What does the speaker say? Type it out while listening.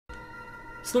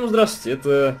Снова здравствуйте,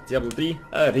 это Diablo 3,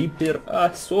 Reaper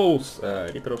of Souls,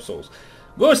 Reaper of Souls.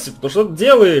 Ghostief, ну что ты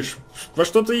делаешь? Во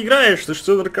что ты играешь? Ты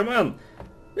что, наркоман?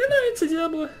 Мне нравится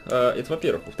Diablo. Это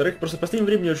во-первых. Во-вторых, просто в последнее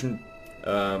время мне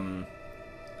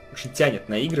очень тянет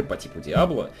на игры по типу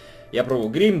Diablo. Я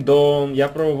пробовал Grim Dawn, я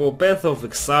пробовал Path of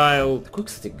Exile. Такое,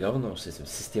 кстати, говно с этим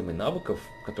системой навыков,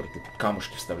 в которые ты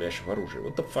камушки вставляешь в оружие.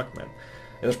 What the fuck, man?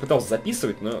 Я даже пытался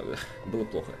записывать, но было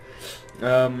плохо.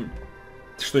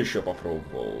 Что еще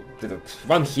попробовал? Этот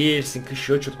Ван Хельсинг,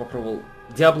 еще что-то попробовал.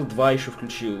 Diablo 2 еще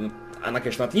включил. Ну, она,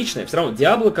 конечно, отличная. Все равно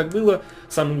Diablo как было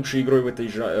самой лучшей игрой в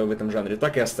этом жанре,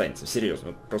 так и останется. Серьезно.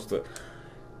 Вот просто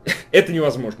это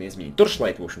невозможно изменить.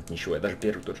 Torchlight, в общем-то, ничего. Я даже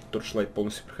первый Torchlight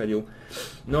полностью проходил.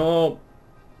 Но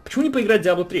почему не поиграть в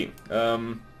Diablo 3?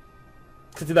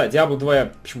 Кстати, да, Diablo 2 я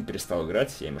почему перестал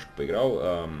играть. Я немножко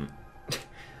поиграл.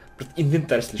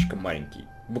 Инвентарь слишком маленький.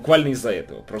 Буквально из-за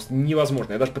этого. Просто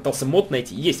невозможно. Я даже пытался мод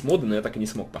найти. Есть моды, но я так и не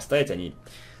смог поставить. Они...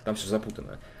 Там все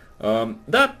запутано.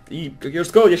 Да, и, как я уже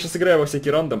сказал, я сейчас играю во всякий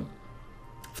рандом.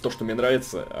 В то, что мне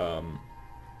нравится.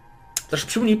 Так что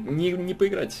почему не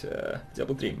поиграть в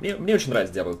Diablo 3? Мне очень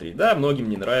нравится Diablo 3. Да, многим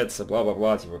не нравится,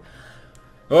 бла-бла-бла. Типа,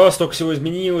 о, столько всего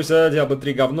изменилось, Diablo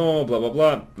 3 говно,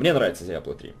 бла-бла-бла. Мне нравится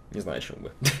Diablo 3. Не знаю, о чем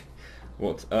бы.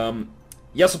 Вот.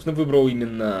 Я, собственно, выбрал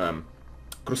именно...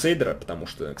 Крусейдера, потому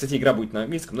что... Кстати, игра будет на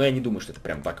английском, но я не думаю, что это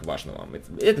прям так важно вам.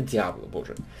 Это Diablo,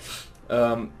 боже.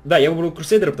 Да, я выбрал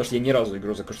Крусейдера, потому что я ни разу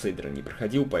игру за Крусейдера не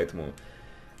проходил, поэтому...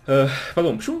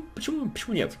 Подумал,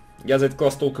 почему нет? Я за этот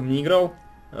класс толком не играл.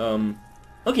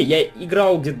 Окей, я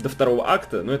играл где-то до второго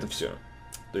акта, но это все.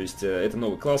 То есть, это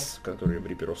новый класс, который в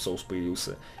Reaper of Souls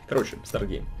появился. Короче,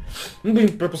 Stargame. Мы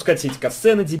будем пропускать все эти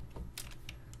катсцены,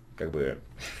 как бы...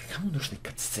 Кому нужны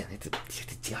катсцены? Это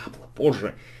Diablo,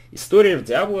 боже. История в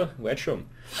Diablo? Вы о чем?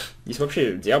 Здесь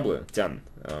вообще Diablo, тян.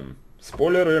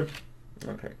 Спойлеры.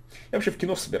 Okay. Я вообще в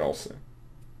кино собирался.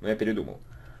 Но я передумал.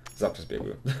 Завтра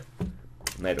сбегаю.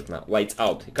 На Lights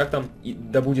Out. И как там?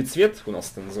 Да будет свет, у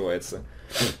нас это называется.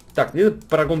 Так, мне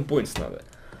Paragon Points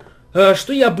надо.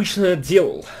 Что я обычно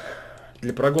делал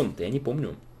для Paragon-то? Я не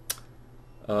помню.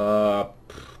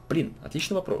 Блин,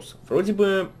 отличный вопрос. Вроде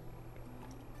бы...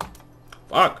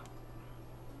 Фак.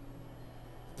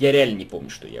 Я реально не помню,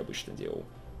 что я обычно делал.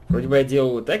 Вроде бы я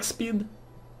делал attack speed.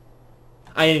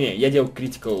 Не, я делал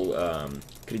critical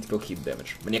hit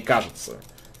damage. Мне кажется.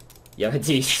 Я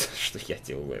надеюсь, что я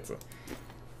делал это.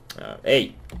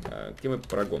 Эй, где мой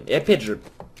Парагон? И опять же,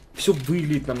 все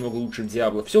выглядит намного лучше в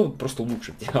Diablo. Все просто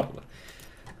лучше в Diablo.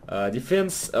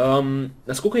 Defense.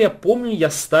 Насколько я помню, я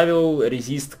ставил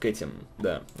резист к этим.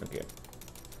 Да, окей.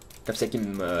 Ко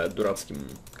всяким дурацким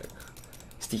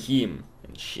стихиям.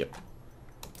 Щет.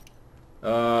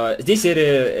 Здесь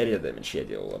area damage я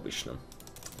делал обычно.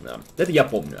 Да. Это я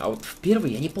помню. А вот в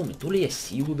первый я не помню. То ли я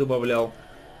силу добавлял,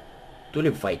 то ли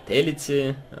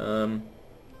vitality.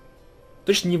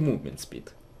 Точно не в movement speed.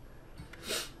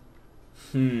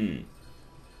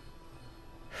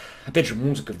 Опять же,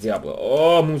 музыка в Diablo.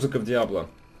 О, музыка в Diablo.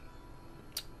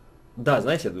 Да,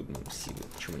 знаете, я думаю, силы.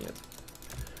 Почему нет?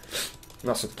 У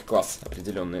нас все-таки класс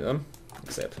определенный, да?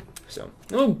 Accept. Все.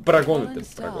 Ну, Парагон это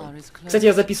Парагон. Кстати,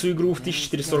 я записываю игру в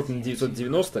 1440 на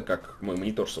 990, как мой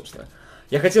монитор, собственно.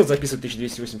 Я хотел записывать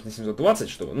 1280 на 720,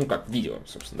 чтобы, ну, как видео,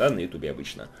 собственно, да, на ютубе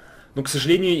обычно. Но, к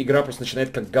сожалению, игра просто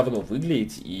начинает как говно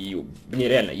выглядеть, и мне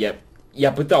реально,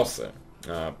 я пытался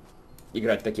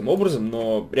играть таким образом,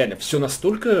 но реально все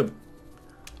настолько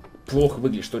плохо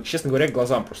выглядит, что, честно говоря,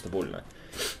 глазам просто больно.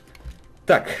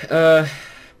 Так,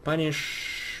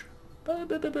 Паниш...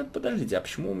 Подождите, а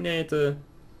почему у меня это...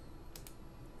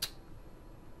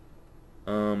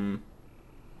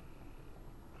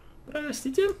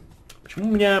 Простите? Почему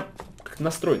у меня как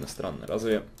настроено странно?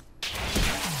 Разве...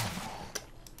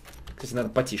 Кстати, надо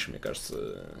потише, мне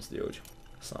кажется, сделать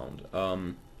саунд.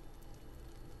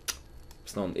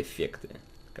 Саунд-эффекты.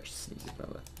 Кажется, снизить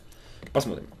надо.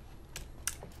 Посмотрим.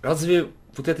 Разве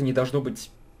вот это не должно быть...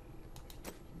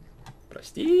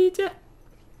 Простите?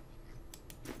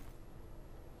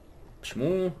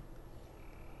 Почему?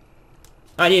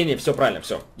 Не, все правильно,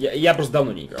 все. Я просто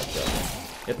давно не играл.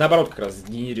 Это наоборот как раз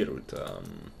генерирует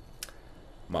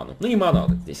ману. Ну не ману,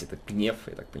 а здесь это гнев,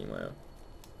 я так понимаю.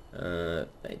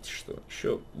 Знаете что?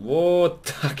 Еще вот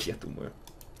так, я думаю.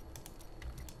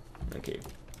 Окей.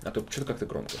 А то что-то как-то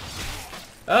громко.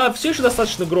 Все еще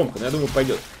достаточно громко, но я думаю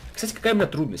пойдет. Кстати, какая у меня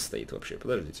трудность стоит вообще?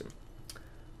 Подождите.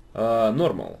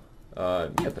 Normal.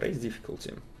 Нет, raise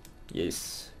difficulty.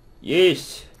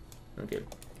 Есть. Окей.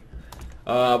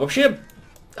 Вообще,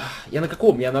 Я на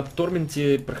каком? Я на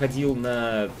Торменте проходил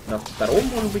на втором,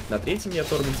 может быть, на третьем я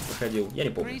Торменте проходил. Я не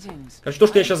помню. Короче, то,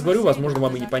 что я сейчас говорю, возможно,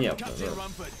 вам и непонятно.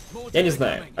 Но... Я не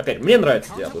знаю. Опять, мне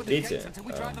нравится Diablo 3.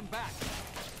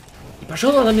 И,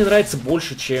 пожалуй, она мне нравится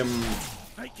больше, чем...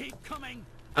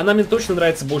 Она мне точно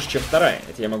нравится больше, чем вторая.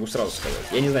 Это я могу сразу сказать.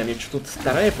 Я не знаю, мне что-то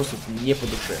вторая просто не по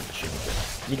душе почему-то.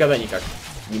 Никогда никак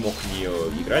не мог в нее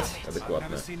играть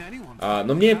адекватно.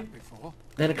 Но мне,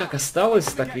 наверное, как осталось,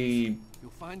 так и...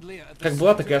 Как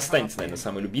была, так и останется, наверное,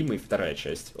 самой любимой вторая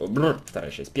часть.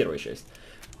 Вторая часть, первая часть.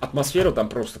 Атмосфера там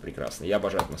просто прекрасная. Я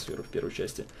обожаю атмосферу в первой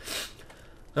части.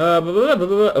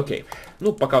 Окей.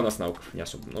 Ну, пока у нас навыков не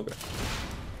особо много.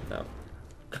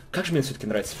 Как же мне все-таки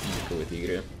нравится физика в этой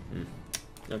игре.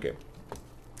 Окей.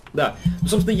 Да. Ну,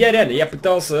 собственно, я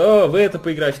пытался в это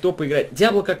поиграть, в то поиграть.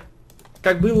 Diablo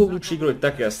как было лучшей игрой,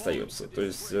 так и остается. То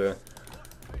есть,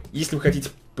 если вы хотите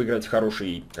поиграть в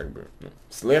хороший, как бы,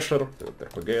 слэшер,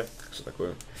 РПГ, все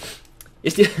такое.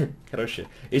 Если, короче,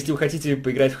 если вы хотите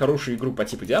поиграть в хорошую игру по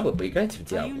типу Diablo, поиграйте в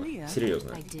Diablo.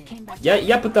 Серьезно.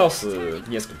 Я пытался в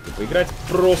несколько поиграть,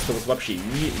 просто вот вообще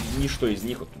ничто из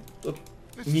них вот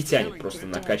не тянет просто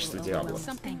на качество Diablo.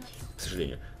 К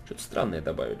сожалению. Что-то странное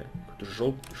добавили.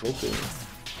 Какой-то желтый.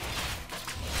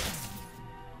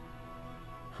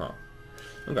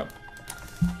 Ну-ка.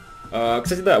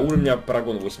 Кстати, да, уровень у меня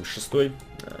Парагон 86.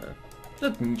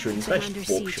 Это ничего не значит,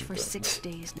 в общем-то.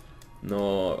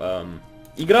 Но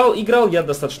играл я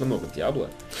достаточно много в Diablo.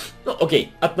 Ну,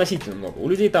 окей, относительно много. У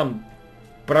людей там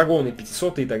Парагоны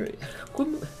 500 и так далее.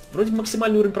 Вроде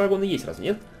максимальный уровень Парагона есть, разве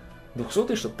нет?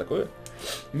 200 что-то такое?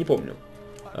 Не помню.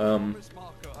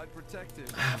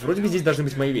 Вроде бы здесь должны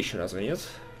быть мои вещи, разве нет?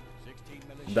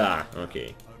 Да,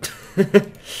 окей.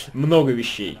 Много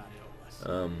вещей.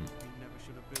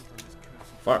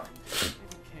 Фак.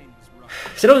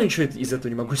 Все равно ничего из этого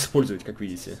не могу использовать, как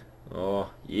видите. О.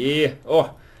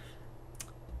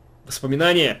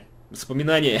 Воспоминания.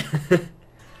 Воспоминания.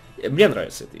 Мне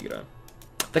нравится эта игра.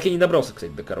 Так я не добрался,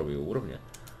 кстати, до коровьего уровня.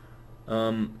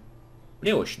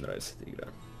 Мне очень нравится эта игра.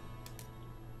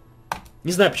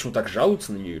 Не знаю, почему так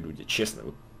жалуются на нее люди, честно.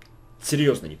 Вот,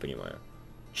 серьезно не понимаю.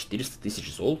 400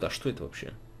 тысяч золота? А что это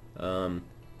вообще? Now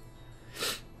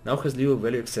has little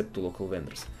value except to local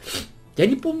vendors. Я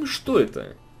не помню, что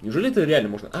это. Неужели это реально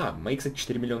можно... мои, кстати,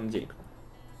 4 миллиона денег.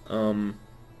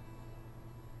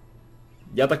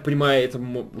 Я так понимаю, это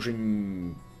уже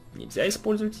нельзя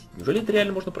использовать. Неужели это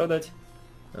реально можно продать?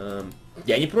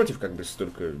 Я не против, как бы,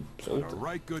 столько золота.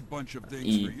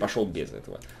 И пошел без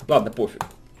этого. Ладно, пофиг.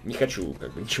 Не хочу,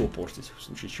 как бы, ничего портить, в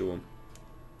случае чего.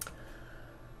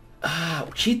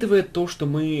 Учитывая то, что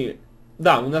мы...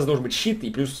 Да, у нас должен быть щит и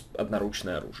плюс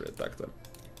одноручное оружие, так-то.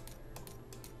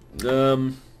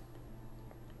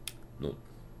 Ну.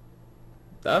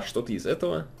 Да, что-то из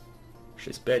этого.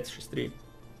 6.5, 6.3.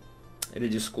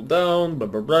 Reduce cooldown,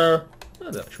 бла-бла-бла.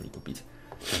 Да, почему не купить?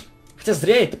 Хотя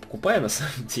зря я это покупаю, на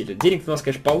самом деле. Денег у нас,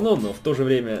 конечно, полно, но в то же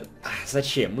время...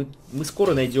 зачем? Мы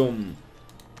скоро найдем...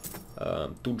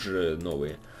 тут же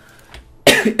новые.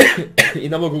 И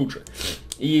намного лучше.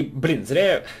 И, блин,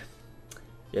 зря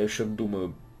я еще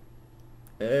думаю...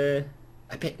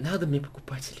 Опять надо мне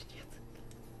покупать или нет?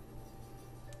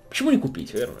 Почему не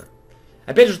купить, верно?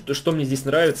 Опять же, что мне здесь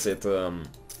нравится, это...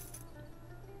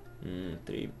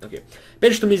 3, окей.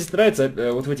 Опять же, что мне здесь нравится,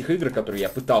 вот в этих играх, которые я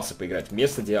пытался поиграть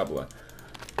вместо Diablo,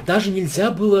 даже нельзя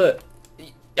было...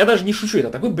 Я даже не шучу, это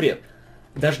такой бред.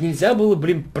 Даже нельзя было,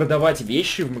 блин, продавать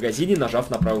вещи в магазине, нажав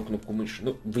на правую кнопку мыши.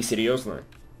 Ну, вы серьезно?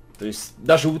 То есть,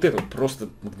 даже вот это вот просто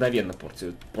мгновенно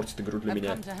портит игру для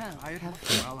меня.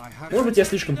 Может быть, я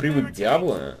слишком привык к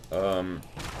Diablo,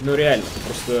 но реально, ты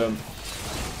просто...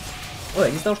 Ой,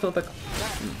 я не знал, что она так...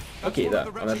 Окей, да,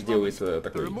 она же делает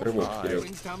такой рывок вперед.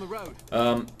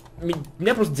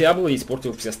 Меня просто Diablo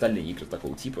испортил все остальные игры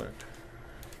такого типа.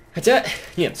 Хотя,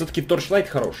 нет, все-таки Torchlight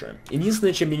хорошая.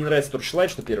 Единственное, чем мне не нравится Torchlight,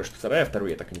 что первая, что вторая, вторую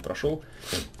я так и не прошел.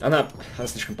 Она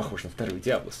слишком похожа на вторую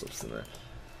Diablo, собственно.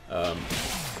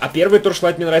 А первая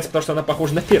Torchlight мне нравится, потому что она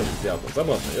похожа на первую Diablo.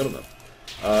 Забавно, верно?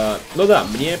 Но да,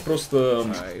 мне просто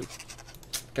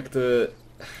как-то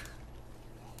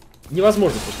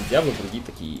невозможно после Diablo в другие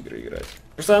такие игры играть.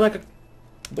 Просто она как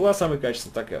была самой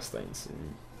качественной, так и останется.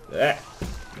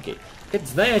 Окей.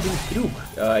 Знаю один трюк.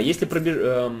 Если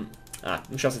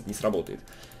ну сейчас это не сработает.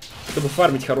 Чтобы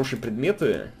фармить хорошие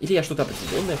предметы, или я что-то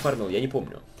определенное фармил, я не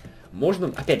помню.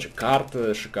 Можно, опять же,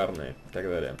 карта шикарная и так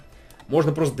далее.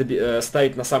 Можно просто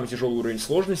ставить на самый тяжелый уровень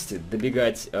сложности,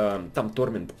 добегать, там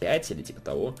Torment 5 или типа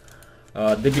того,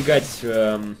 добегать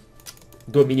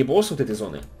до мини-босса вот этой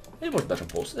зоны, или может даже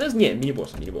босса. Не,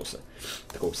 мини-босса.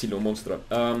 Такого сильного монстра.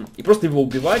 И просто его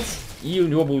убивать, и у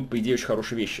него будут, по идее, очень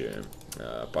хорошие вещи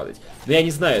падать. Но я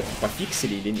не знаю, это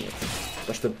пофиксили или нет.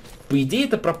 Потому что, по идее,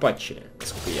 это пропатчили,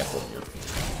 насколько я помню.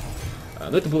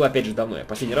 Но это было, опять же, давно. Я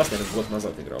последний раз, наверное, год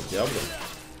назад играл в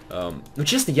Diablo. Ну,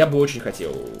 честно, я бы очень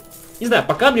хотел... Не знаю,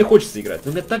 пока мне хочется играть,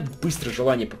 но у меня так быстро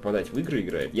желание попадать в игры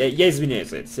играть. Я извиняюсь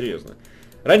за это, серьезно.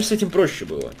 Раньше с этим проще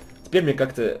было. Теперь мне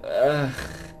как-то...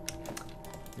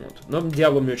 Вот. Но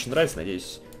Diablo мне очень нравится,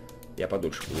 надеюсь, я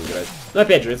подольше буду играть. Но,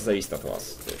 опять же, это зависит от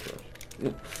вас.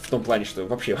 Ну, в том плане, что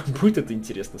вообще будет это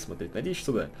интересно смотреть. Надеюсь,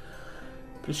 что да.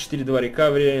 Плюс 4-2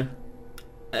 рекавери.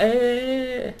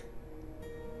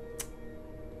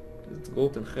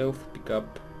 Golden Health, пикап.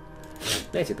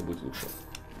 Знаете, это будет лучше.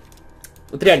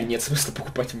 Вот реально нет смысла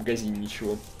покупать в магазине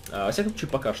ничего. Во всяком случае,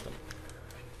 пока что.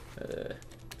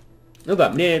 Ну да,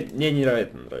 мне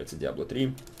нравится Diablo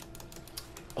 3.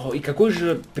 О, и какое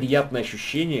же приятное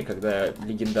ощущение, когда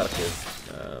легендарки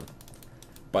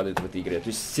падают в этой игре. То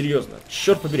есть, серьезно,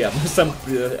 черт побери, одно из самых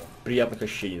приятных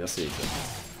ощущений на свете.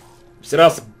 Все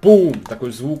раз, бум,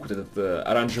 такой звук, вот этот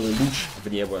оранжевый луч в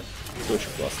небо. Это очень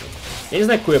классно. Я не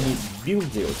знаю, какой я буду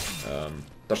билд делать,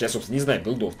 потому что я, собственно, не знаю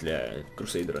билдов для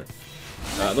Крусейдера.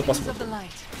 Ну, посмотрим.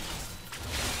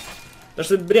 Потому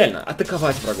что, реально,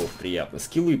 атаковать врагов приятно,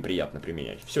 скиллы приятно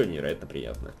применять. Все невероятно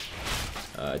приятно.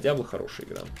 Diablo хорошая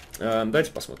игра.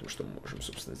 Давайте посмотрим, что мы можем,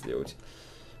 собственно, сделать.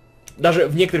 Даже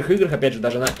в некоторых играх, опять же,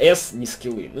 даже на S не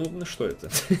скиллы. Ну что это?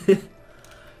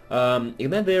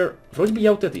 Ignite there. Вроде бы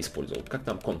я вот это использовал. Как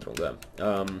там? Control,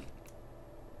 да.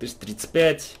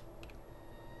 335.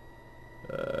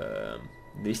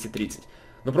 230.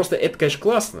 Ну просто это, конечно,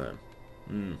 классно.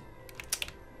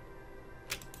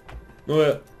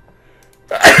 Ну,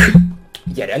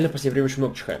 я реально в последнее время очень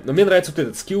много чихаю. Но мне нравится вот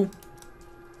этот скилл.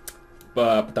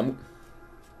 Потому...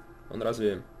 Он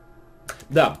разве...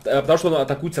 Да, потому что он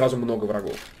атакует сразу много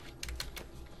врагов.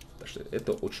 Так что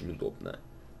это очень удобно.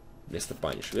 Вместо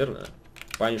паниш, верно?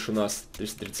 Паниш у нас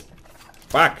 330...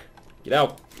 Фак! Get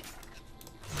out!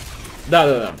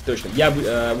 Да, точно. Я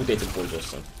вот этим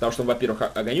пользовался. Потому что он, во-первых,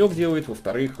 огонек делает,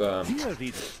 во-вторых,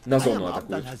 на зону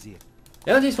атакует.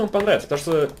 Я надеюсь, вам понравится, потому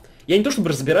что я не то чтобы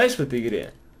разбираюсь в этой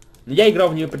игре, но я играл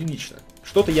в нее прилично.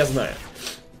 Что-то я знаю.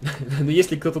 Но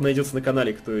если кто-то найдется на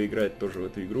канале, кто играет тоже в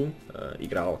эту игру,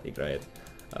 играет,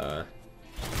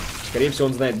 скорее всего,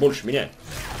 он знает больше меня.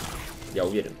 Я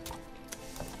уверен.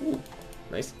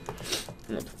 Найс.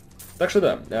 Вот. Так что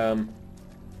да.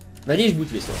 Надеюсь,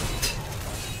 будет весело.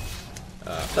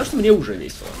 Потому что мне уже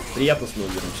весело. Приятно снова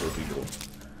вернуться в эту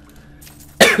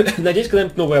игру. Надеюсь,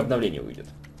 когда-нибудь новое обновление выйдет.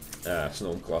 С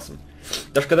новым классом.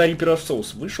 Даже когда Reaper of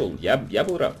Souls вышел, я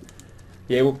был рад.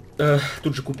 Я его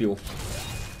тут же купил.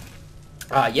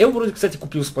 Я его вроде, кстати,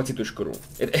 купил с plati.ru.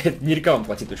 Это не реклама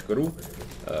plati.ru.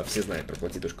 Все знают про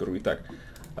plati.ru и так.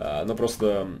 Но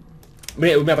просто... У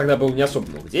меня тогда было не особо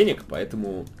много денег,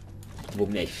 поэтому... У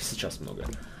меня их сейчас много.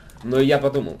 Но я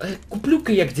подумал,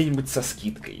 куплю-ка я где-нибудь со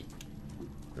скидкой.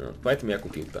 Вот, поэтому я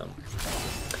купил там.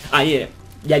 Не,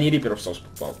 я не Reaper of Souls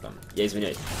покупал там. Я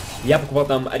извиняюсь. Я покупал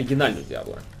там оригинальную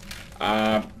Diablo.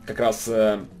 Как раз...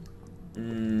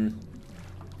 Reaper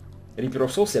of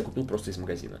Souls я купил просто из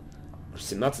магазина.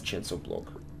 17 Chance of Block.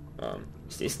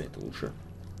 Естественно, это лучше.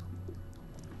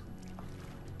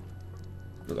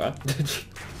 Ну да.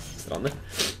 Странно.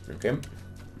 Окей.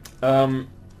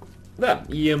 Да,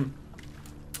 и...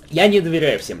 Я не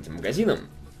доверяю всем этим магазинам.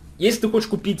 Если ты хочешь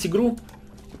купить игру,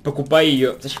 покупай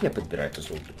ее... Зачем я подбираю это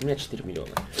золото? У меня 4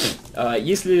 миллиона.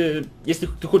 Если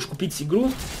ты хочешь купить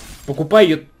игру, покупай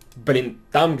ее, блин,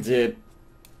 там, где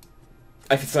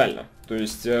официально. То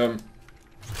есть...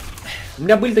 У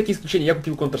меня были такие исключения. Я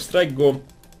купил Counter-Strike Go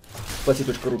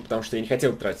plati.ru, потому что я не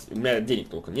хотел тратить. У меня денег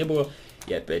толком не было.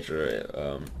 И опять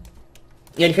же...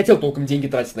 Я не хотел толком деньги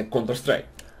тратить на Counter-Strike.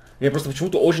 Мне просто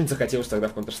почему-то очень захотелось тогда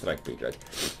в Counter-Strike поиграть.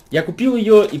 Я купил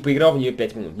ее и поиграл в нее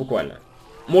 5 минут, буквально.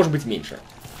 Может быть, меньше.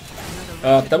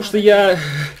 Потому что я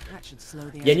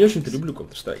не очень-то люблю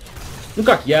Counter-Strike. Ну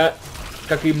как, я,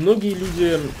 как и многие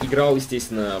люди, играл,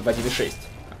 естественно, в 1.6.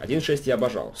 1.6 я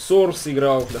обожал. Source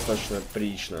играл достаточно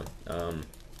прилично.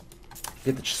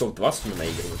 Где-то часов 20 мы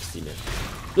наигрывали в Steam.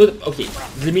 Ну, это, окей,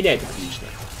 для меня это прилично.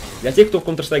 Для тех, кто в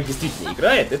Counter-Strike действительно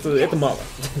играет, это мало.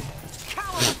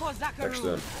 Так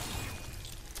что...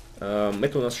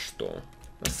 это у нас что?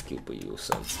 У нас скилл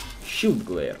появился. Shield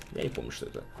Glare. Я не помню, что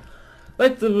это.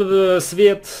 Это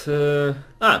свет...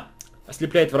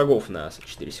 ослепляет врагов на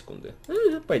 4 секунды.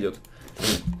 Пойдет.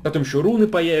 Потом еще руны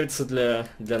появятся для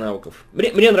навыков.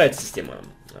 Мне нравится система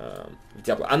в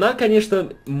Diablo. Она,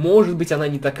 конечно, может быть, она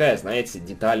не такая, знаете,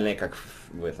 детальная, как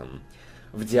в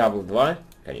Diablo 2.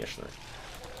 конечно.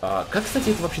 Как, кстати,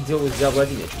 это вообще делалось в Diablo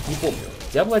 1? Я чуть не помню.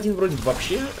 Diablo 1 вроде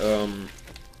вообще...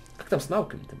 как там с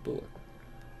навыками-то было?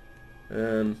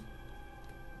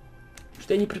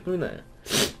 Что я не припоминаю.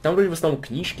 Там вроде в основном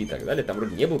книжки и так далее, там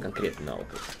вроде не было конкретно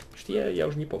навыков. Что я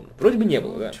уже не помню. Вроде бы не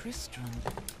было,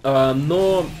 да.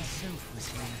 Но...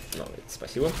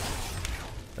 спасибо.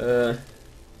 Я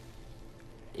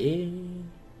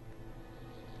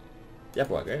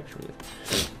полагаю, почему нет.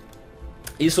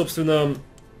 И, собственно...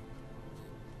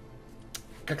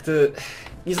 Как-то...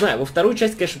 Не знаю, во второй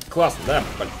части, конечно, классно, да?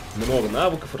 Много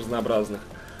навыков разнообразных.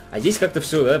 А здесь как-то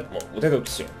все, да? Вот это вот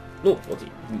все. Ну, вот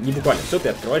не буквально все, ты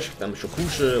открываешь, там еще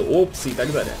куча опций и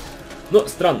так далее. Но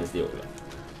странно сделали.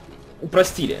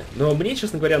 Упростили. Но мне,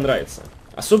 честно говоря, нравится.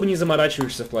 Особо не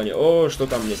заморачиваешься в плане, о, что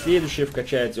там мне следующее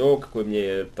вкачать, о, какой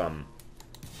мне там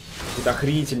какой-то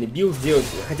охренительный билд сделать.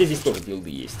 Хотя здесь тоже билды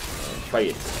есть,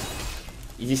 поверьте.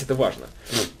 И здесь это важно.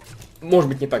 Может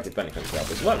быть, не так детально, как я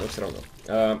бы, но все равно.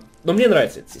 Но мне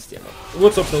нравится эта система.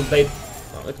 Вот, собственно, вот до этой...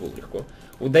 это было легко.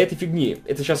 Вот до этой фигни.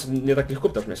 Это сейчас не так легко,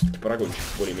 потому что у меня все-таки парагончик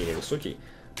более-менее высокий.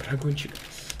 Парагончик.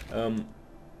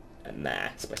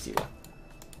 Спасибо.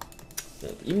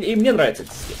 Вот. И мне нравится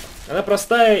эта система. Она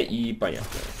простая и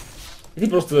понятная. И ты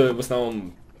просто в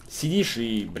основном сидишь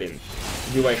и, блин,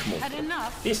 убиваешь монстров.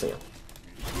 Весело.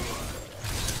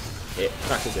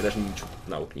 Кстати, я даже ничего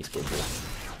навык не использовал.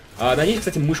 Надеюсь,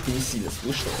 кстати, мышку не сильно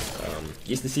слышно.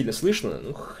 Если сильно слышно,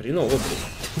 ну хреново, блин.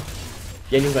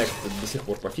 Я не знаю, как это до сих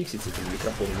пор пофиксить с этим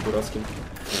микрофоном дурацким.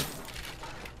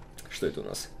 Что это у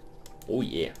нас?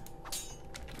 Оуе.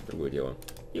 Другое дело.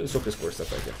 И высокая скорость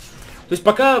атаки. То есть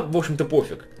пока, в общем-то,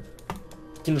 пофиг.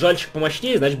 Кинжальчик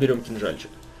помощнее, значит берем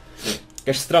кинжальчик.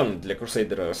 Конечно, странно для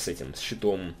крусейдера с этим, с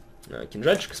щитом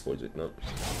кинжальчик использовать, но...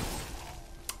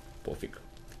 Пофиг.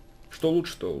 Что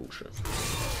лучше, то лучше.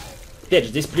 Опять же,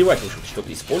 здесь плевать, в общем-то, что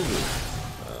ты используешь.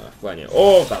 В плане...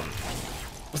 О, там...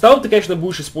 В основном ты, конечно,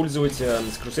 будешь использовать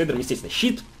с крусейдером, естественно,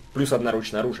 щит плюс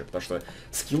одноручное оружие, потому что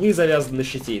скиллы завязаны на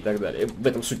щите и так далее. В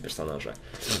этом суть персонажа.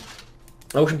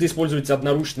 А, в общем-то, использовать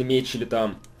одноручный меч или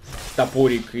там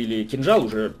топорик или кинжал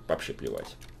уже вообще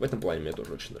плевать. В этом плане мне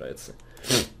тоже очень нравится.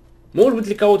 Может быть,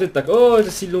 для кого-то это так, о, это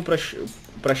сильно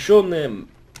упрощенное.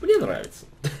 Мне нравится.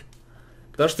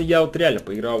 Потому что я вот реально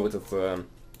поиграл в этот...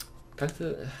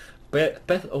 как-то...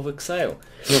 Path of Exile.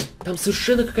 Там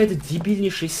совершенно какая-то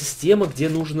дебильнейшая система, где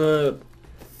нужно...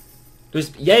 То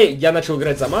есть я начал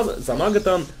играть за мага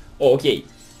там. О, окей.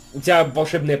 У тебя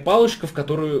волшебная палочка, в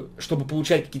которую, чтобы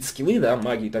получать какие-то скиллы, да,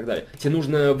 магии и так далее, тебе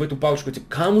нужно в эту палочку эти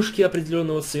камушки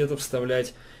определенного цвета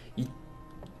вставлять. И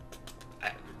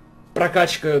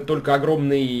прокачка только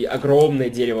огромное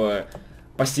дерево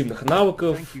пассивных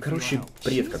навыков. Короче,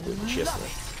 бред какой-то, честно.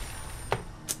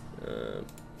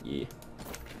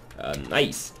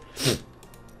 Найс.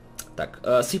 Так,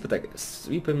 свип атак.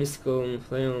 Свип Mystical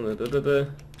Flame.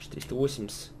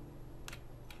 480.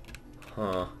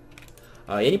 Я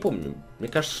не помню. Мне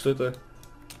кажется, что это...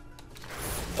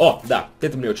 О, да,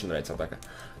 это мне очень нравится атака.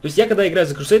 То есть я, когда играю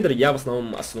за Crusader, я в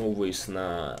основном основываюсь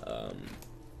на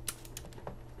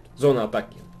зону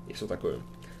атаки и все такое.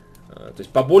 То есть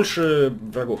побольше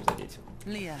врагов задеть.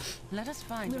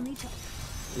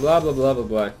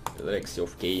 Бла-бла-бла-бла-бла. Legacy of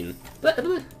Kain.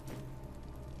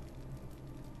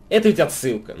 Это ведь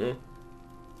отсылка, ну.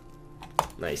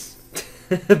 Найс.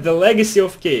 The Legacy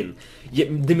of Kain.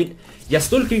 Я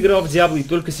столько играл в Diablo, и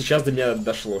только сейчас до меня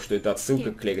дошло, что это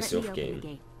отсылка к Legacy of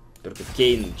Kain. Только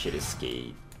Кейн через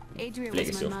Кей.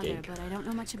 Legacy of Kain.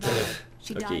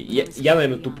 Окей, я,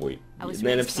 наверное, тупой.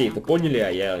 Наверное, все это поняли, а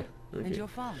я... Okay.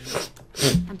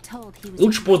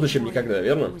 Лучше поздно, чем никогда,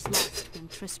 верно?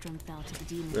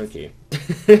 Окей.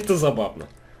 Это забавно.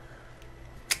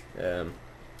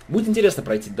 Будет интересно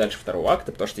пройти дальше второго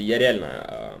акта, потому что я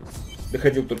реально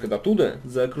доходил только до туда,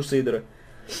 за Крусейдера.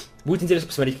 Будет интересно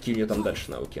посмотреть, какие у нее там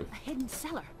дальше навыки. Hidden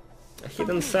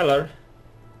Cellar.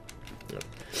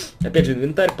 Опять же,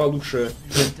 инвентарь получше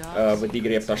в этой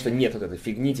игре, потому что нет вот этой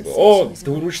фигни, типа, о,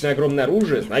 двуручное огромное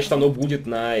оружие, значит оно будет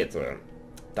на это...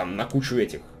 Там на кучу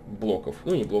этих блоков.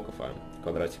 Ну, не блоков, а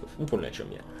квадратиков. Вы поняли, о чем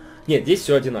я. Нет, здесь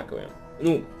все одинаковое.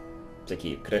 Ну,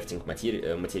 всякие крафтинг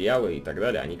материалы и так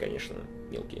далее, они, конечно,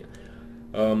 мелкие.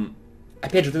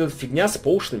 Опять же, вот эта фигня с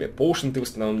поушенами. Поушен ты в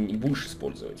основном не будешь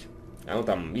использовать. Оно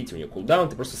там, видите, у нее кулдаун,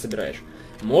 ты просто собираешь.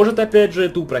 Может, опять же,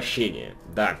 это упрощение.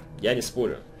 Да, я не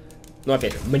спорю. Но,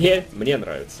 опять же, мне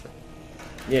нравится.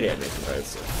 Мне реально это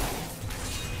нравится.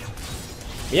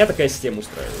 Меня такая система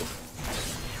устраивает.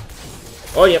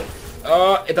 О, нет.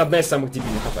 Это одна из самых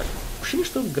дебильных атак. Ощущение,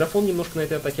 что графон немножко на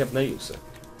этой атаке обновился.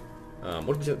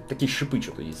 Может быть, такие шипы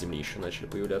что-то из земли еще начали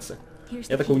появляться.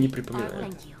 Я такого не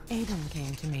припоминаю.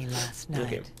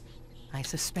 Окей.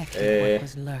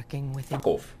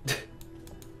 Каков?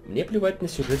 Мне плевать на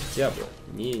сюжет Диабло.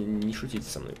 Не шутите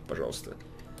со мной, пожалуйста.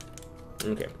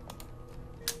 Окей.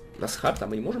 У нас хард, а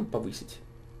мы не можем повысить?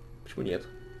 Почему нет?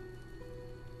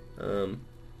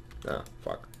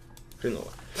 Фак.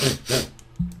 Хреново.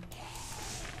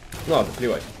 Ну ладно,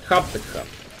 плевать. Хард так хард.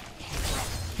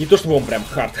 Не то чтобы он прям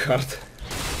хард-хард.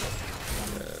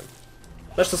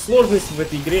 Потому что сложность в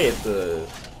этой игре это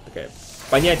такая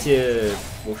понятие,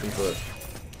 в общем-то...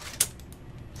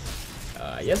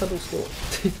 я забыл слово.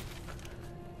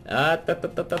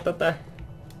 Та-та-та-та-та-та.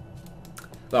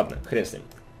 Ладно, хрен с ним.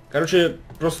 Короче,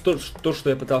 просто то, что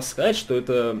я пытался сказать, что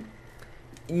это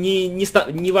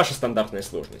не ваша стандартная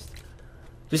сложность.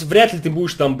 То есть вряд ли ты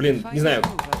будешь там, блин, не знаю,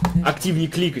 активнее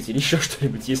кликать или еще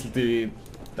что-нибудь, если ты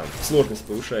там сложность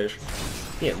повышаешь.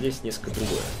 Нет, здесь несколько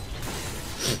другое.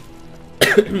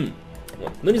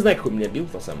 Вот. Ну не знаю, какой у меня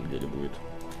билд на самом деле будет.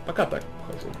 Пока так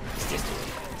хожу, естественно.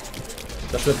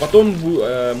 Потому что потом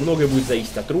многое будет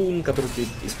зависеть от рун, которые ты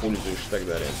используешь и так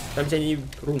далее. Там ведь они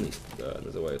руны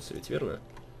называются, ведь верно?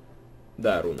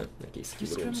 Да, руны. Окей,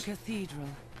 скилл рунс.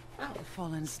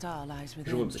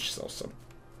 Живот зачесался.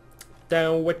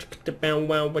 Тем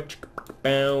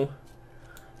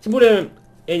более,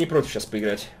 я не против сейчас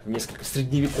поиграть в несколько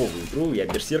средневековую игру. Я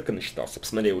Берсерка насчитался.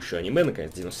 Посмотрел еще аниме,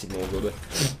 наконец, 97-го года.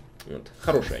 Вот.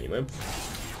 Хорошее аниме.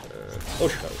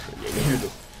 Очень хорошее, я имею в виду.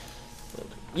 Вот.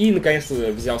 И, наконец-то,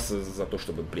 взялся за то,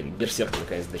 чтобы, блин, Берсерка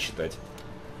наконец дочитать.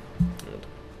 Вот.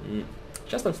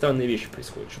 Сейчас там странные вещи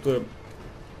происходят. Что-то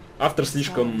автор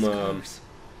слишком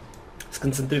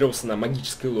сконцентрировался на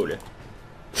магической лоле.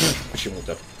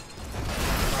 Почему-то.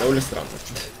 Довольно странно.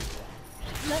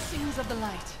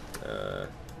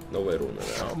 Новая руна,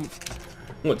 да.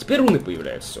 Вот, теперь руны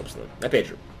появляются, собственно. Опять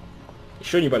же,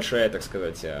 еще небольшая, так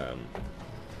сказать,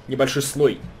 небольшой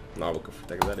слой навыков и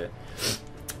так далее.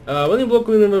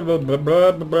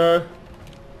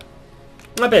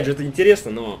 Опять же, это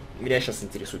интересно, но меня сейчас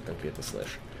интересует конкретно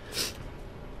слэш.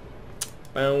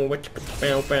 В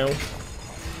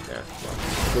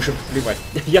общем, плевать.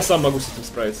 Я сам могу с этим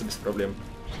справиться без проблем.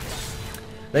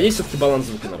 Надеюсь, все-таки баланс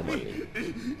звука нормальный.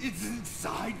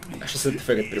 А сейчас этот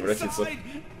фэгот превратится.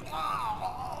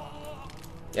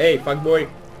 Эй, факбой!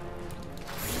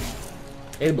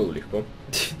 Это было легко.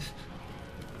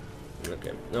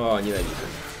 Окей. О, ненавижу.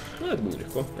 Ну, это было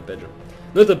легко, опять же.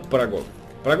 Но это парагон.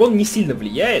 Парагон не сильно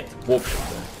влияет, в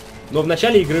общем-то. Но в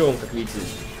начале игры он, как видите,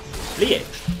 влияет.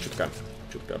 Чутка.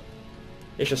 Чутка.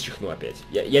 Я сейчас чихну опять.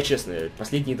 Я честно,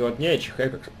 последние 2 дня я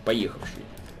чихаю как поехавший.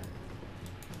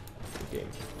 Окей.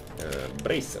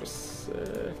 Брейсерс.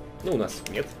 Ну, у нас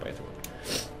нет, поэтому.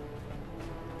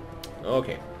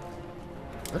 Окей.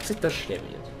 А, кстати, даже шлема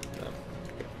нет. Да.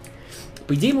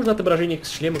 По идее, можно отображение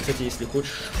шлема, кстати, если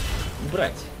хочешь,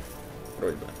 убрать.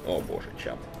 Вроде бы. О, боже,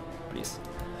 чап. Плиз.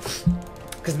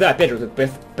 Кстати, да, опять же, вот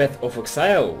этот Path of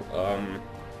Exile.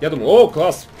 Я думаю, о,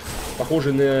 класс.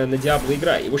 Похоже на Diablo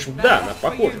игра. И, в общем, да, она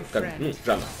похожа. Как, ну,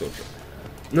 жанр тот же.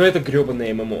 Но это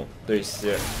гребаное ММО. То есть...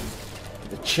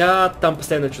 чат, там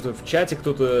постоянно что-то в чате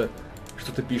кто-то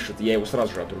что-то пишет, я его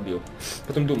сразу же отрубил.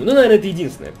 Потом думаю, ну, наверное, это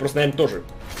единственное. Просто, наверное, тоже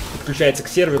подключается к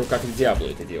серверу, как и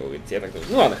Diablo это делает. Я так думаю,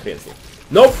 ну ладно, хрен с ним.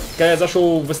 Но, когда я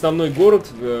зашел в основной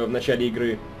город в начале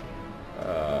игры...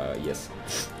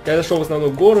 Когда я зашел в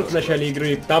основной город в начале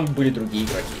игры, там были другие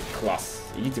игроки. Класс,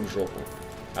 идите в жопу.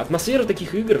 Атмосфера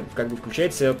таких игр как бы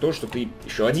включает в себя то, что ты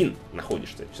еще один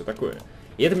находишься, все такое.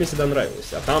 И это мне всегда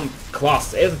нравилось. А там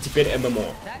класс, это теперь ММО.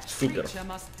 Супер.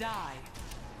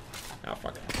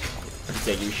 Фак.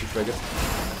 Притягивающий фрэггет.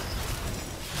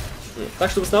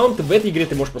 Так что в основном ты в этой игре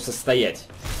ты можешь просто стоять.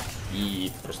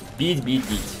 И просто бить.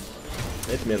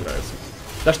 Это мне нравится.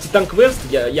 Даже Титан Квест,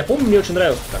 я помню, мне очень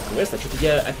нравился Титан Квест, а что-то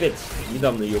я опять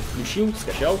недавно ее включил,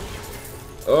 скачал.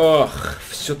 Ох,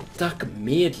 все так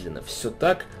медленно, все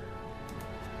так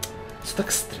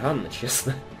странно,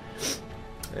 честно.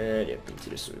 Нет, не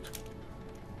интересует.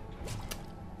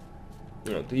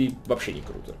 Вот, и вообще не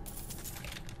круто.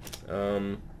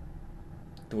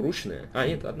 Двуручная? А,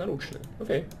 нет, одноручная.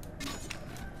 Окей.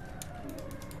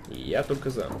 Я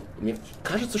только за. Мне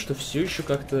кажется, что все еще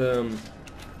как-то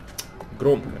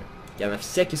громко. Я на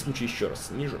всякий случай еще раз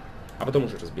снижу, а потом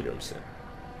уже разберемся.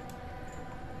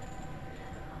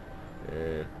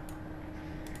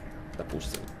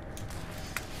 Допустим.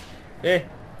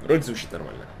 Вроде звучит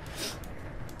нормально.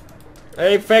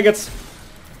 Эй, фэггетс!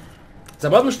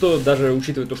 Забавно, что даже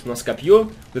учитывая то, что у нас копье,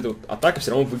 вот эта вот атака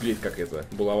все равно выглядит как это,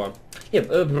 булава.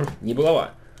 Нет, не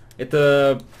булава.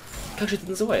 Это... Как же это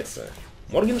называется?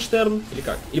 Моргенштерн? Или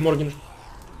как? Или Морген...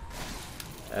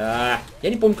 Я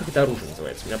не помню, как это оружие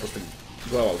называется. У меня просто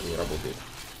голова уже не работает.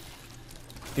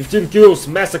 15 kills,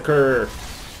 massacre.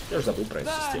 Я уже забыл про эту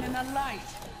систему.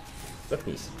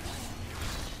 Заткнись.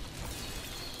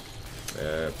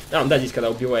 Да, здесь, когда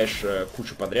убиваешь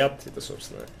кучу подряд, это,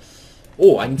 собственно...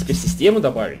 О, они теперь систему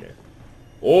добавили.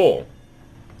 О!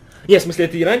 Нет, в смысле,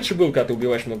 это и раньше было, когда ты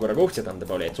убиваешь много врагов, тебе там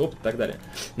добавляется опыт и так далее.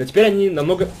 Но теперь они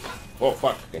намного... О,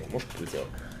 фак, какая-то мушка полетела.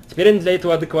 Теперь они для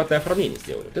этого адекватное оформление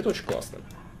сделали. Вот это очень классно.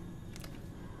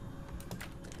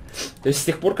 То есть с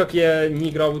тех пор, как я не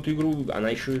играл в эту игру, она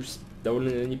еще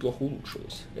довольно неплохо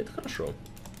улучшилась. Это хорошо.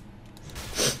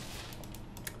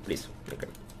 Плиз, ну-ка.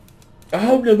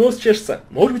 А, у меня нос чешется.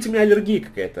 Может быть, у меня аллергия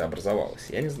какая-то образовалась.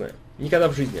 Я не знаю. Никогда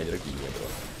в жизни аллергии не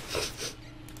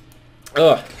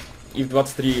было. И в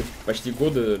 23 почти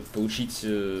года получить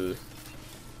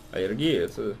аллергию,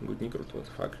 это будет не круто. Вот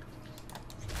факт.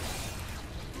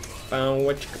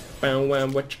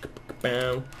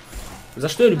 За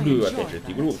что я люблю, опять же,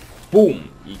 эту игру? Бум!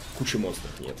 И куча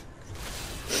монстров нет.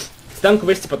 В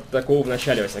танк-квесте под такого в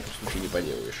начале, во всяком случае, не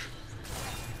поделаешь.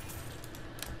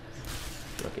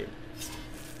 Окей.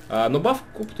 Но баф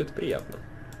к опыту это приятно.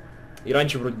 И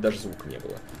раньше вроде даже звука не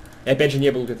было. И опять же не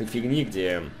было вот этой фигни,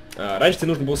 где... раньше тебе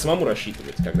нужно было самому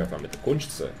рассчитывать, когда там это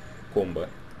кончится, комбо.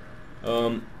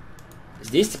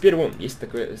 Здесь теперь, вон, есть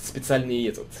такой специальный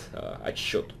этот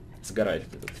отсчет. Сгорает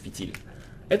этот фитиль.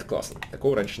 Это классно.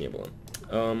 Такого раньше не было.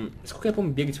 Сколько я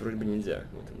помню, бегать вроде бы нельзя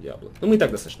в этом Диабло. Но мы и так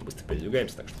достаточно быстро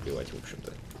передвигаемся, так что плевать, в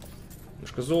общем-то.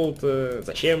 Немножко золота.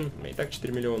 Зачем? У меня и так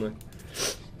 4 миллиона.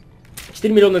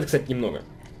 4 миллиона это, кстати, немного.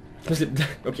 В смысле,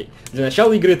 окей. Для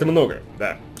начала игры это много,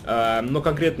 да. Но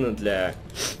конкретно для,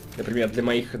 например, для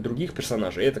моих других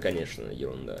персонажей это, конечно,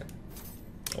 ерунда.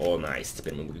 О, найс,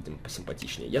 теперь мы выглядим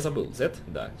посимпатичнее. Я забыл, Z?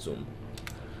 Да, зум.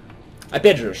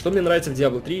 Опять же, что мне нравится в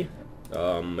Diablo 3,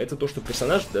 это то, что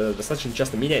персонаж достаточно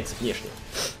часто меняется внешне.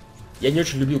 Я не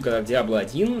очень любил, когда в Diablo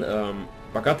 1,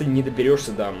 пока ты не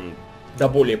доберешься до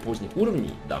более поздних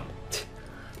уровней,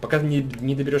 пока ты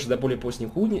не доберешься до более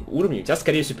поздних уровней, у тебя,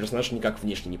 скорее всего, персонаж никак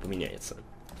внешне не поменяется.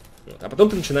 Вот. А потом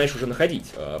ты начинаешь уже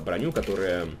находить броню,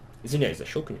 которая... Извиняюсь за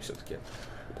щелканье все-таки.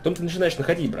 Потом ты начинаешь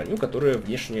находить броню, которая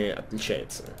внешне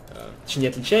отличается. Точнее, не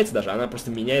отличается даже, она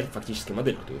просто меняет фактически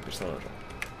модельку твоего персонажа.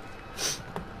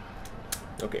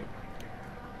 Окей.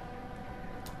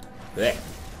 Это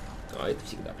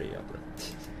всегда приятно.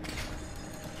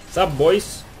 Sup,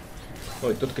 boys?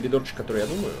 Ой, тот коридорчик, который я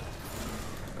думаю,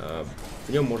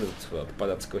 в нем может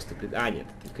попадаться квесты... А, нет,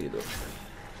 это не коридорчик.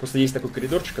 Просто есть такой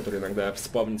коридорчик, который иногда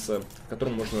спавнится, в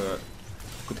котором можно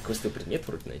какой-то квестовый предмет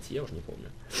вроде найти, я уже не помню.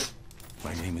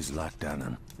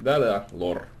 Да-да,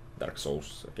 лор, Dark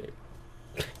Souls, окей.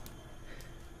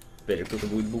 Опять же, кто-то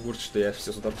будет бугурчить, что я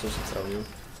все с Dark Souls сравнил.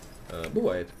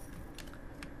 Бывает.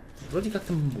 Вроде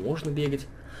как-то можно бегать.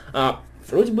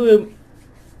 Вроде бы...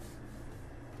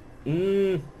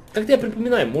 Как-то я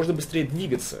припоминаю, можно быстрее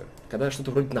двигаться. Когда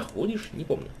что-то вроде находишь, не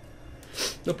помню.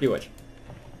 Но плевать.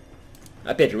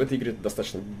 Опять же, в этой игре ты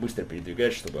достаточно быстро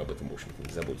передвигаешь, чтобы об этом, в общем-то,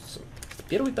 не заботиться.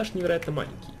 Первый этаж невероятно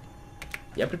маленький.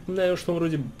 Я припоминаю, что он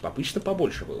вроде обычно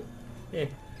побольше был.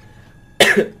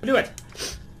 Плевать.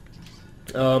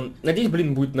 Надеюсь,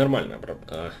 будет нормально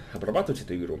обрабатывать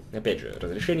эту игру. Опять же,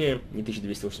 разрешение не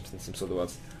 1280 на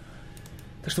 720.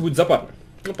 Так что будет западно.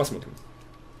 Ну, посмотрим.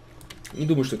 Не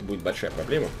думаю, что это будет большая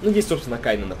проблема. Ну, здесь, собственно,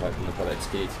 Кайна нападает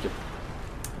скелетики.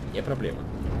 Не проблема.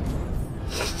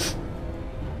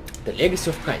 Это Legacy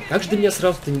of Kain. Как же до меня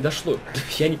сразу-то не дошло?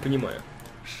 Я не понимаю.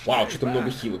 Вау, что-то много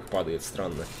хилок падает,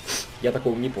 странно. Я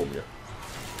такого не помню.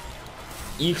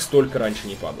 Их столько раньше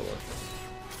не падало.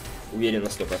 Уверен на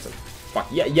 100%. Фак,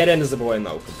 я реально забываю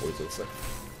навыком пользоваться.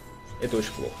 Это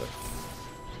очень плохо.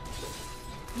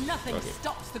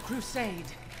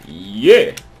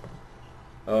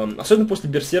 Особенно после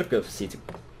Берсерка все эти,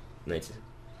 знаете,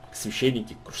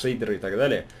 священники, крусейдеры и так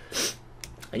далее.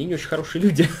 Они не очень хорошие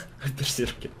люди в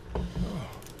Берсерке.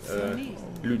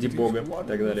 Люди бога и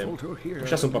так далее.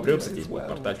 Сейчас он попрется, здесь будет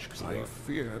портальчик всегда.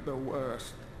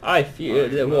 I fear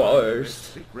the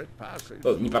worst.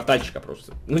 Не портальчик, а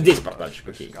просто. Ну здесь портальчик,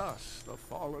 окей.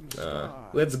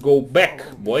 Let's go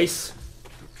back, boys.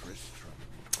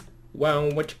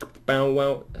 Вау,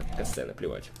 вау. Касцена,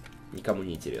 плевать. Никому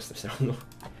не интересно все равно.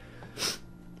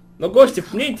 Но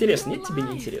Ghostief мне интересно, нет, тебе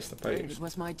не интересно, поверь.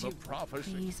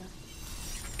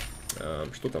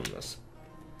 Что там у нас?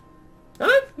 Да,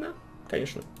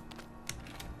 конечно.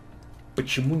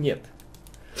 Почему нет?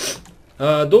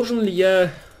 Должен ли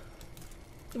я...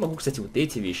 Я могу, кстати, вот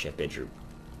эти вещи, опять же,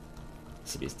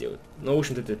 себе сделать. Но, в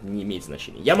общем-то, это не имеет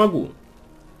значения. Я могу.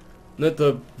 Но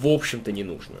это, в общем-то, не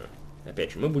нужно.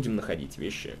 Опять же, мы будем находить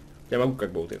вещи. Я могу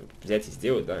как бы вот это взять и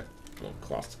сделать, да? Ну,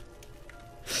 класс.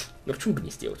 Но почему бы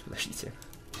не сделать, подождите.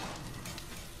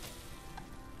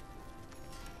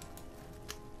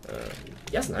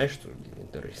 Я знаю, что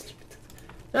это растет.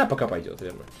 А, пока пойдет,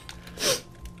 верно.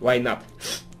 Why not?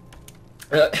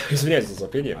 Извиняюсь за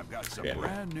запение.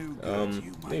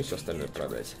 Ну и все остальное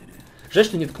продать. Жаль,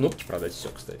 что нет кнопки продать все,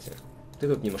 кстати.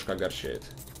 Это тут немножко огорчает.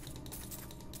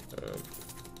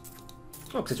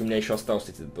 Ну, кстати, у меня еще осталось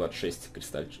эти 26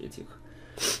 кристальчиков этих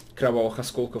кровавых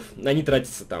осколков. Они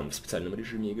тратятся там в специальном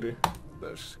режиме игры.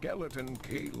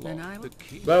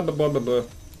 Ба-ба-ба-ба-ба.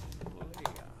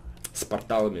 С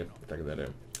порталами и так далее.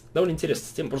 Довольно интересная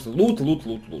система. Просто лут, лут,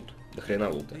 лут, лут. До хрена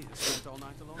лута.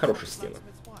 Хорошая система.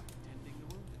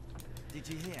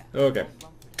 Окей.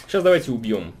 Сейчас давайте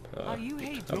убьем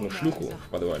одну шлюху в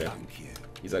подвале.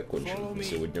 И закончим на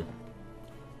сегодня.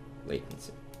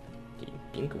 Лейтенси.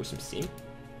 Пинка 87.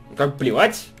 Ну как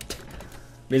плевать.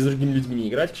 Мне с другими людьми не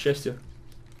играть, к счастью.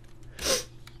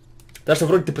 Так что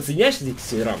вроде ты подсоединяешься к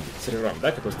серверам,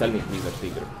 да, как у остальных Blizzard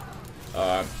игр.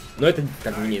 Но это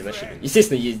как бы не имеет значения.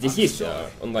 Естественно, здесь есть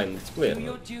онлайн-мультиплеер,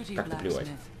 но как-то плевать.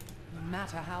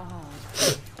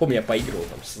 Помню, я поигрывал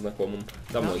там со знакомым.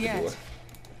 Давно это было.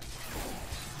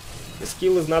 The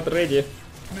skill is not ready.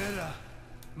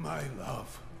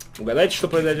 Угадайте, что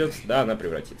произойдет? Да, она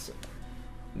превратится.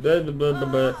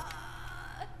 Да-да-да-да-да.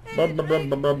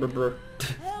 Ба-ба-ба-ба-ба-ба.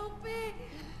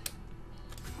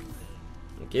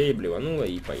 Окей, блеванула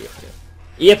и поехали.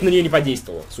 И это на нее не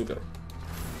подействовало. Супер.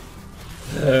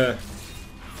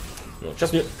 Ну,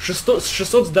 сейчас мне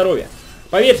 600 здоровья.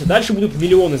 Поверьте, дальше будут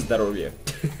миллионы здоровья.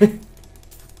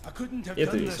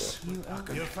 Это весело.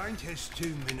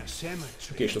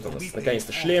 Окей, что там у нас?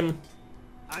 Наконец-то шлем.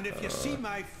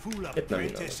 Это нам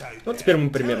не надо. Вот теперь мы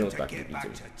примерно вот так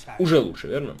выглядим. Уже лучше,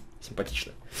 верно?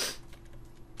 Симпатично.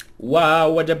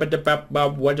 Вау,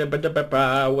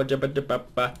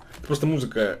 просто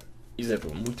музыка из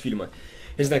этого мультфильма.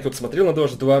 Я не знаю, кто-то смотрел на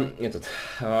Дважды Два. Этот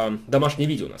домашнее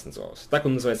видео у нас называлось. Так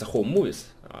он называется Home Movies.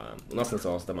 У нас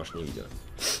называлось домашнее видео.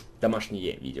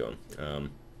 Домашнее видео.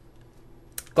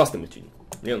 Классный мультфильм.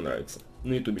 Мне он нравится.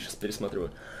 На ютубе сейчас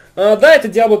пересматриваю. Да, это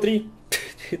Diablo 3.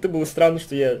 Это было странно,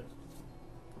 что я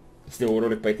сделал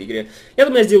ролик по этой игре. Я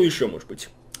думаю, я сделаю еще, может быть.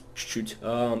 Чуть-чуть.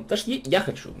 Потому что я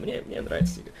хочу. Мне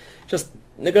нравится игра. Сейчас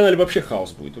на канале вообще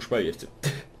хаос будет, уж поверьте.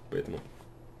 Поэтому.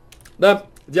 Да,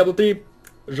 Diablo 3.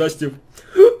 Ghostief.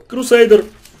 Crusader.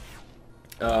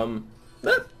 Да,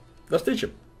 до встречи.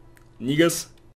 Нигас.